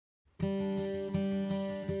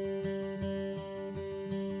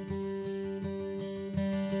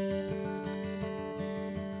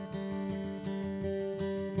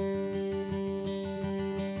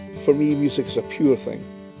For me, music is a pure thing.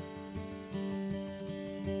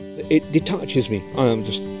 It detaches me. I'm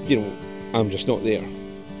just, I'm just not there.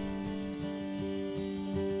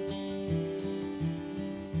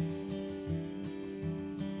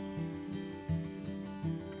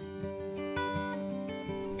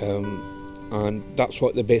 And that's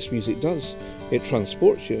what the best music does. It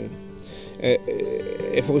transports you.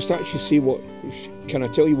 If I was to actually say can I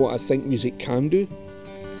tell you what I think music can do?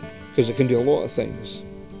 Because it can do a lot of things.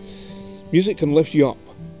 Music can lift you up.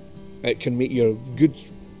 It can make your good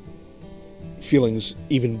feelings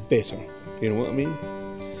even better. You know what I mean?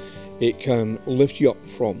 It can lift you up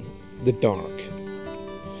from the dark.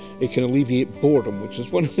 It can alleviate boredom, which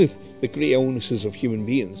is one of the great illnesses of human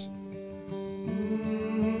beings.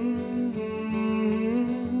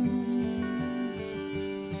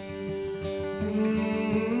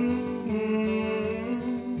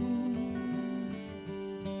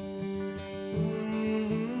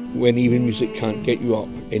 When even music can't get you up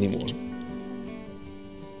anymore,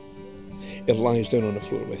 it lies down on the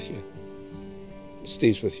floor with you. It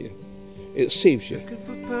stays with you. It saves you,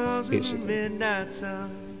 basically.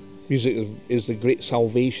 Music is the great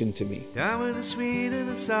salvation to me. Down with the sweet and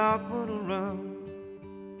the salt water run.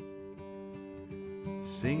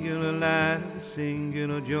 Singular light and a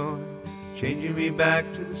singular joy, changing me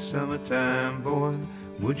back to the summertime, boy.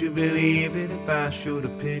 Would you believe it if I showed a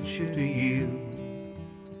picture to you?